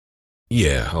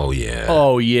Yeah, oh yeah.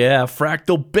 Oh yeah,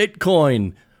 Fractal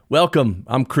Bitcoin. Welcome,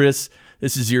 I'm Chris.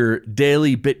 This is your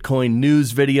daily Bitcoin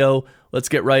news video. Let's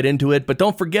get right into it. But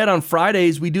don't forget, on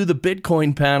Fridays, we do the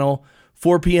Bitcoin panel,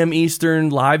 4 p.m. Eastern,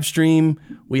 live stream.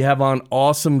 We have on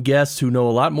awesome guests who know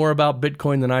a lot more about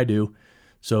Bitcoin than I do.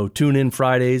 So tune in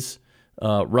Fridays.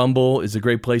 Rumble is a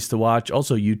great place to watch,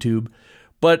 also YouTube.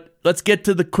 But let's get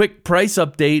to the quick price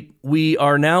update. We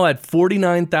are now at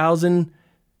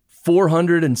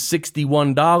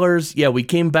 $49,461. Yeah, we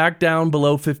came back down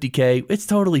below 50K. It's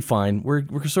totally fine.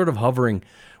 We're sort of hovering.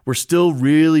 We're still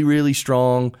really, really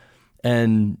strong,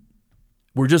 and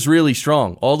we're just really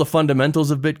strong. All the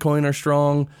fundamentals of Bitcoin are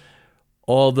strong.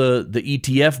 All the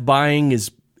ETF buying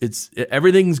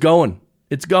everything's going.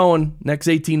 It's going. Next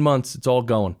 18 months, it's all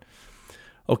going.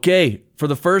 Okay, for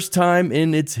the first time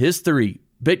in its history,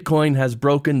 Bitcoin has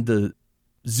broken the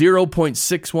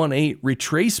 0.618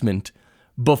 retracement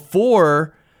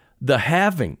before the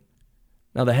halving.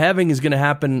 Now, the halving is going to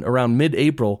happen around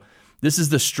mid-April. This is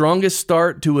the strongest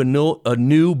start to a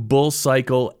new bull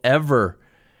cycle ever.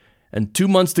 And 2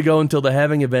 months to go until the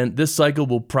halving event. This cycle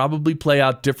will probably play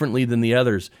out differently than the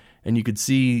others. And you could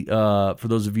see, for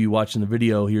those of you watching the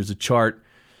video, here's a chart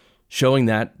showing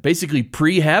that. Basically,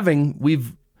 pre-halving,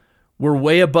 we're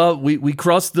way above. We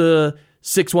crossed the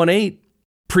 618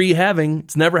 pre-halving.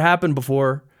 It's never happened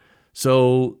before.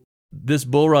 So this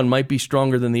bull run might be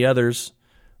stronger than the others.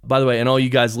 By the way, and all you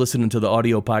guys listening to the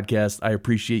audio podcast, I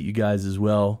appreciate you guys as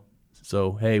well.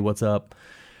 So, hey, what's up?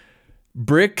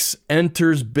 BRICS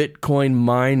enters Bitcoin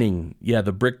mining. Yeah,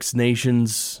 the BRICS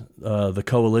nations, the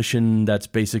coalition that's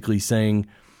basically saying,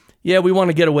 yeah, we want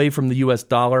to get away from the US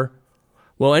dollar.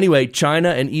 Well, anyway, China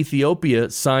and Ethiopia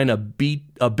sign a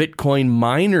Bitcoin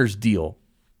miners deal.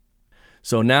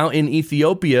 So now in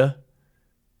Ethiopia,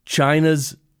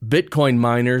 China's Bitcoin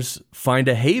miners find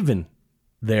a haven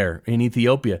there in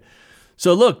Ethiopia.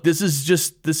 So look, this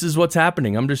is what's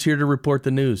happening. I'm just here to report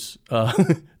the news.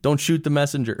 Don't shoot the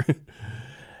messenger.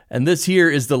 And this here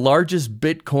is the largest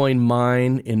Bitcoin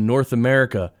mine in North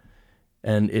America.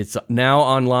 And it's now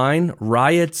online.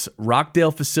 Riot's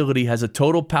Rockdale facility has a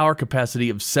total power capacity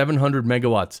of 700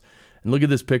 megawatts. And look at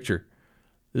this picture.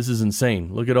 This is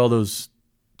insane. Look at all those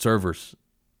servers.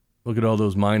 Look at all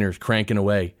those miners cranking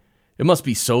away. It must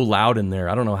be so loud in there.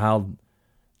 I don't know how.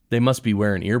 They must be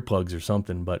wearing earplugs or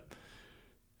something. But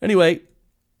anyway,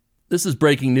 this is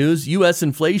breaking news. U.S.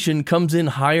 inflation comes in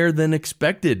higher than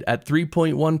expected at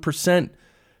 3.1%,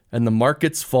 and the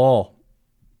markets fall.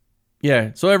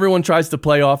 Yeah, so everyone tries to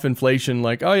play off inflation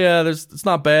like, oh yeah, it's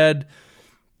not bad.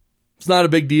 It's not a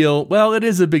big deal. Well, it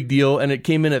is a big deal, and it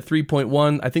came in at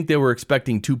 3.1. I think they were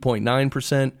expecting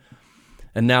 2.9%.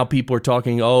 And now people are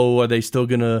talking, oh, are they still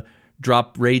going to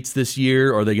drop rates this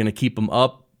year? Or are they going to keep them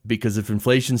up? Because if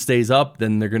inflation stays up,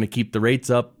 then they're going to keep the rates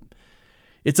up.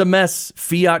 It's a mess.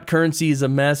 Fiat currency is a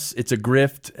mess. It's a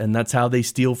grift, and that's how they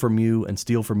steal from you and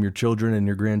steal from your children and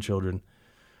your grandchildren.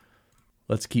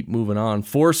 Let's keep moving on.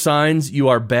 4 signs you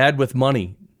are bad with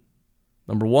money.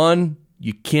 Number 1,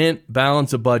 you can't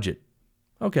balance a budget.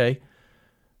 Okay.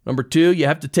 Number 2, you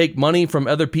have to take money from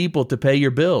other people to pay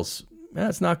your bills.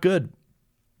 That's not good.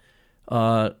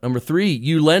 Number 3,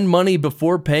 you lend money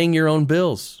before paying your own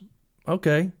bills.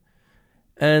 Okay.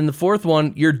 And the 4th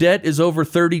one, your debt is over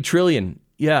 30 trillion.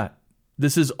 Yeah,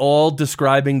 this is all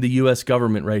describing the U.S.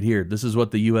 government right here. This is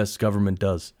what the U.S. government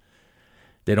does.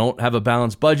 They don't have a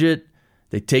balanced budget.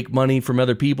 They take money from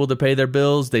other people to pay their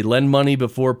bills. They lend money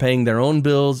before paying their own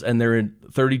bills, and they're in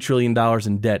 $30 trillion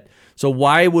in debt. So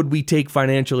why would we take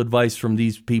financial advice from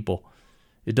these people?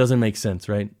 It doesn't make sense,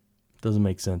 right? It doesn't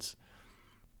make sense.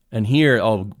 And here,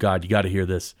 oh God, you got to hear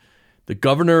this. The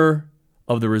governor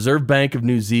of the Reserve Bank of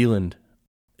New Zealand,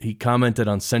 he commented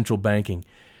on central banking.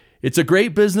 It's a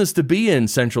great business to be in,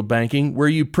 central banking, where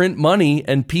you print money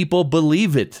and people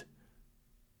believe it.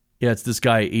 Yeah, it's this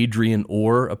guy, Adrian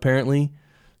Orr, apparently.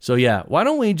 So yeah, why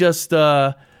don't we just,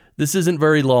 this isn't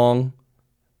very long.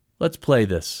 Let's play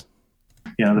this.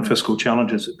 The fiscal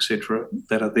challenges, etc.,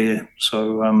 that are there.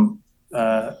 So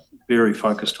very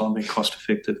focused on being cost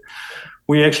effective.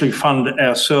 We actually fund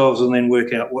ourselves and then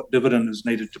work out what dividend is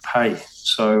needed to pay.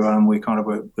 So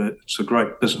it's a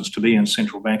great business to be in,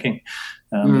 central banking.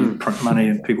 You print money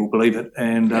and people believe it,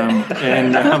 and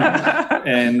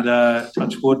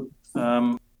touch wood.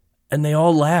 And they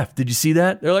all laugh. Did you see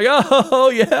that? They're like, oh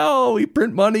yeah, we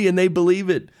print money and they believe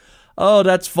it. Oh,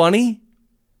 that's funny.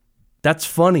 That's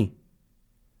funny.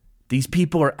 These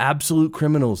people are absolute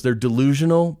criminals. They're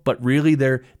delusional, but really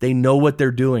they know what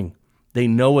they're doing. They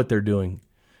know what they're doing.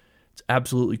 It's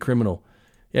absolutely criminal.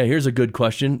 Yeah, here's a good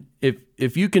question.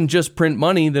 If you can just print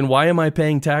money, then why am I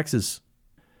paying taxes?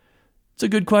 It's a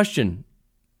good question.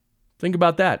 Think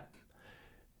about that.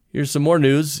 Here's some more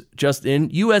news just in.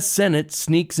 U.S. Senate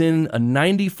sneaks in a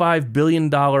 $95 billion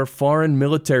foreign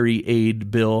military aid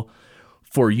bill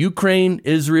for Ukraine,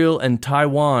 Israel, and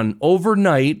Taiwan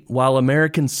overnight while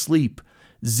Americans sleep.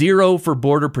 Zero for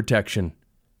border protection.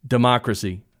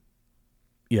 Democracy.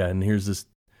 Yeah, and here's this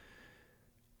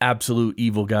absolute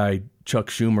evil guy, Chuck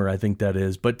Schumer, I think that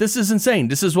is. But this is insane.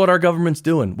 This is what our government's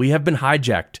doing. We have been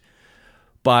hijacked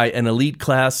by an elite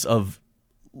class of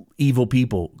evil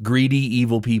people, greedy,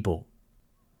 evil people.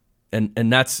 And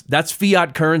that's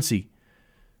fiat currency.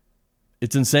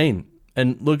 It's insane.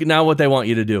 And look at now what they want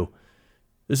you to do.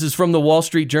 This is from the Wall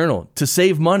Street Journal. To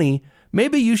save money,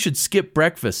 maybe you should skip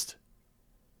breakfast.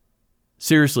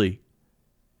 Seriously.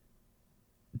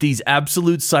 These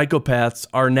absolute psychopaths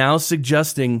are now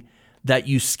suggesting that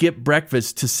you skip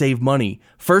breakfast to save money.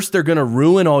 First, they're going to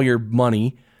ruin all your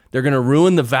money. They're going to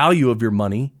ruin the value of your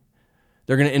money.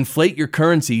 They're going to inflate your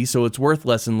currency so it's worth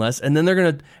less and less. And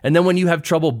then when you have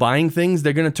trouble buying things,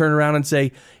 they're going to turn around and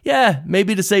say, yeah,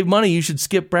 maybe to save money, you should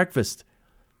skip breakfast.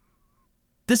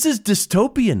 This is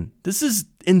dystopian. This is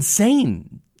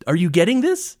insane. Are you getting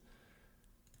this?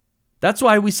 That's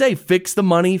why we say fix the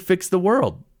money, fix the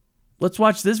world. Let's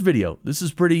watch this video. This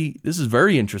is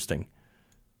very interesting.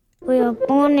 We were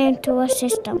born into a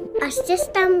system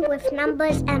with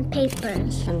numbers and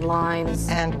papers. And lines.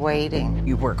 And waiting.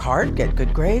 You work hard, get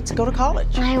good grades, go to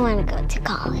college. I want to go to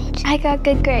college. I got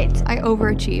good grades. I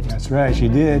overachieved. That's right, she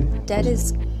did. Debt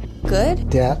is good?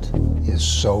 Debt is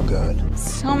so good.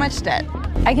 So much debt.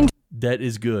 Debt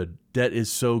is good. Debt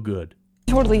is so good.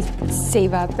 Totally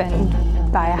save up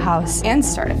and buy a house and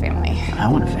start a family.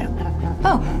 I want a family.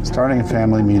 Oh. Starting a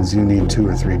family means you need 2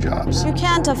 or 3 jobs. You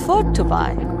can't afford to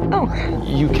buy.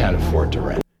 You can't afford to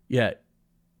rent. Yeah.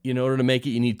 In order to make it,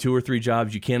 you need 2 or 3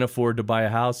 jobs. You can't afford to buy a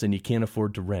house and you can't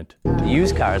afford to rent. The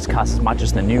used cars cost as much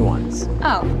as the new ones.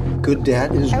 Oh. Good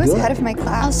debt is good. I was ahead of my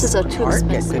class. Houses are too Hard,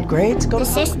 get expensive. good grades, go The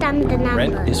to college. system, the numbers.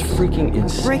 Rent is freaking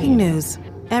insane. Breaking news.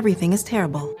 Everything is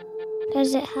terrible.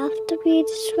 Does it have to be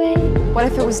this way? What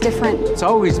if it was different? It's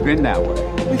always been that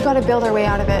way. We've got to build our way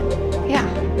out of it. Yeah.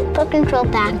 Put control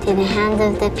back to the hands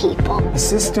of the people. A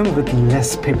system with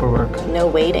less paperwork. No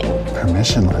waiting.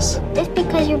 Permissionless. Just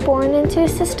because you're born into a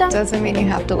system, Doesn't mean you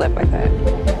have to live with it.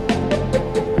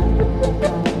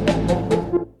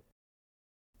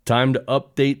 Time to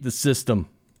update the system.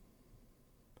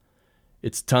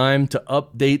 It's time to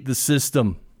update the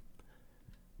system.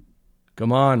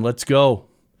 Come on, let's go.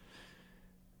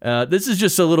 This is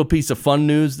just a little piece of fun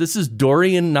news. This is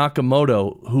Dorian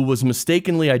Nakamoto, who was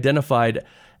mistakenly identified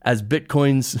as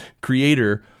Bitcoin's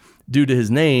creator due to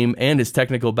his name and his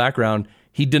technical background.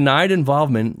 He denied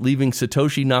involvement, leaving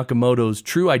Satoshi Nakamoto's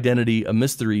true identity a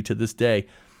mystery to this day.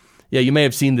 Yeah, you may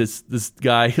have seen this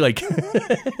guy, like,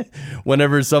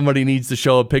 whenever somebody needs to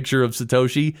show a picture of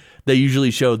Satoshi, they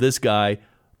usually show this guy,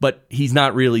 but he's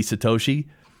not really Satoshi.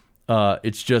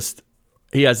 It's just,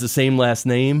 he has the same last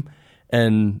name,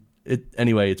 and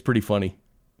anyway, it's pretty funny.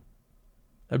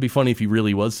 That'd be funny if he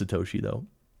really was Satoshi, though.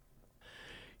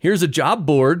 Here's a job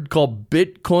board called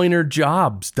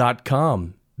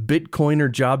bitcoinerjobs.com.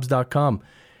 bitcoinerjobs.com.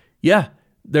 Yeah,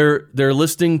 they're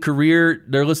listing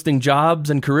jobs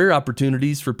and career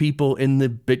opportunities for people in the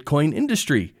Bitcoin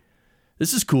industry.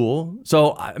 This is cool.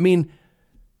 So, I mean,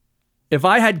 if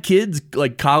I had kids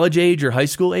like college age or high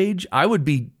school age, I would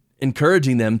be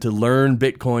encouraging them to learn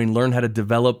Bitcoin, learn how to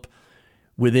develop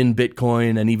within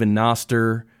Bitcoin and even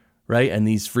Nostr, right? And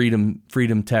these freedom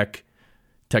tech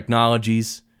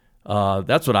technologies.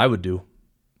 That's what I would do.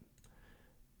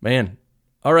 Man.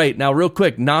 All right, now real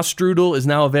quick, Nostrudel is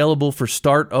now available for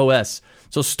Start OS.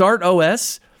 So Start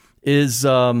OS is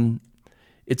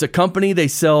it's a company, they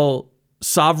sell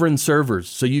sovereign servers.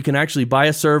 So you can actually buy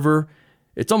a server.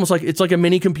 It's almost like a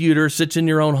mini computer, sits in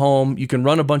your own home. You can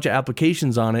run a bunch of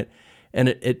applications on it, and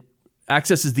it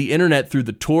accesses the internet through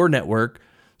the Tor network.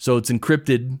 So it's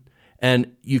encrypted,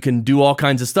 and you can do all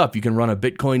kinds of stuff. You can run a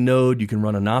Bitcoin node, you can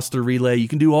run a Nostr relay, you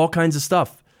can do all kinds of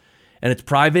stuff. And it's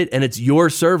private, and it's your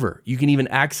server. You can even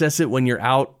access it when you're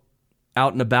out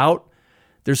and about.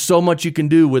 There's so much you can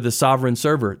do with a sovereign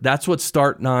server. That's what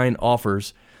Start9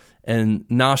 offers. And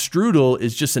Nostrudel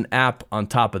is just an app on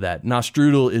top of that.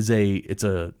 Nostrudel it's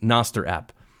a Nostr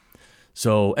app.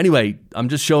 So anyway, I'm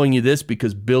just showing you this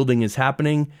because building is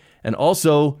happening. And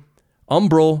also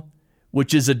Umbrel,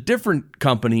 which is a different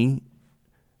company.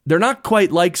 They're not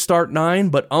quite like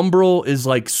Start9, but Umbrel is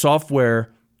like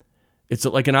software. It's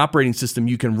like an operating system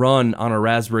you can run on a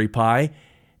Raspberry Pi,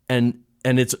 and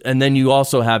then you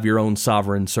also have your own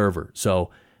sovereign server.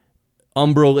 So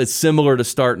Umbrel is similar to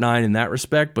Start9 in that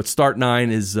respect, but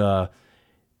Start9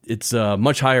 It's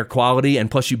much higher quality, and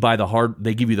plus you buy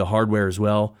they give you the hardware as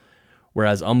well.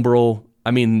 Whereas Umbral,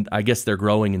 I mean, I guess they're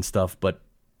growing and stuff, but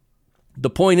the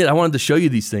point is, I wanted to show you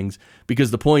these things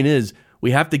because the point is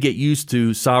we have to get used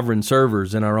to sovereign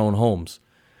servers in our own homes.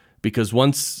 Because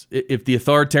if the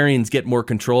authoritarians get more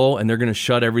control and they're going to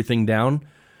shut everything down,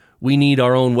 we need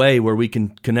our own way where we can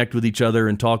connect with each other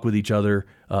and talk with each other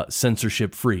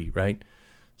censorship free, right?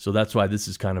 So that's why this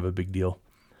is kind of a big deal.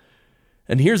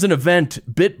 And here's an event,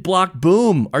 BitBlock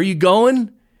Boom. Are you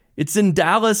going? It's in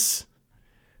Dallas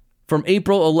from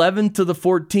April 11th to the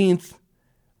 14th.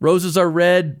 Roses are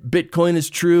red, Bitcoin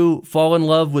is true, fall in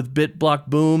love with BitBlock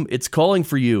Boom. It's calling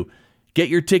for you. Get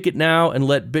your ticket now and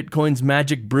let Bitcoin's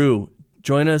magic brew.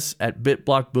 Join us at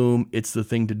BitBlock Boom. It's the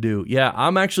thing to do. Yeah,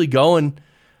 I'm actually going.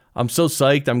 I'm so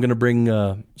psyched. I'm going to bring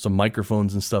some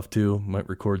microphones and stuff too. Might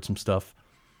record some stuff.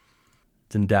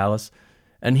 It's in Dallas.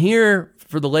 And here,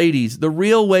 for the ladies, the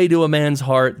real way to a man's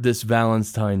heart this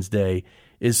Valentine's Day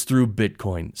is through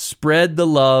Bitcoin. Spread the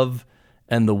love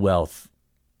and the wealth.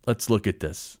 Let's look at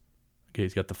this. Okay,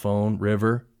 he's got the phone,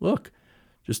 River. Look,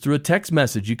 just through a text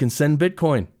message, you can send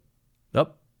Bitcoin.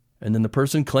 Up, and then the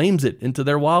person claims it into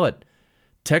their wallet.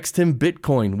 Text him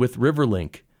Bitcoin with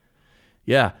Riverlink.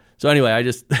 Yeah. So anyway, I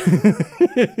just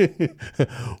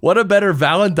what a better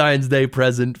Valentine's Day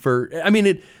present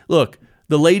look,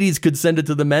 the ladies could send it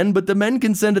to the men, but the men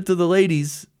can send it to the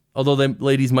ladies, although the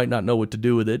ladies might not know what to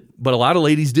do with it, but a lot of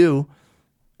ladies do.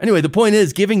 Anyway, the point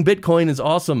is giving Bitcoin is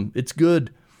awesome. It's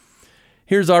good.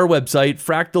 Here's our website,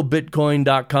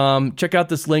 fractalbitcoin.com. Check out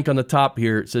this link on the top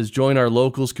here. It says join our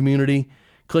locals community.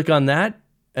 Click on that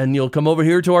and you'll come over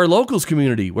here to our locals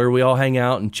community where we all hang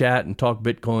out and chat and talk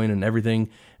Bitcoin and everything.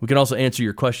 We can also answer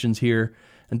your questions here.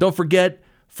 And don't forget,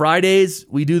 Fridays,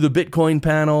 we do the Bitcoin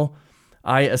panel.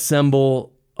 I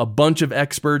assemble a bunch of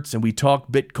experts and we talk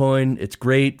Bitcoin. It's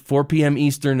great. 4 p.m.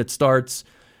 Eastern, it starts.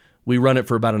 We run it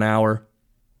for about an hour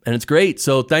and it's great.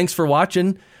 So thanks for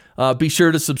watching. Be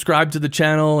sure to subscribe to the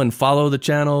channel and follow the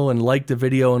channel and like the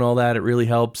video and all that. It really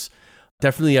helps.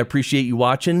 Definitely appreciate you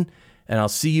watching, and I'll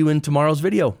see you in tomorrow's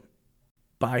video.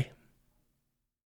 Bye.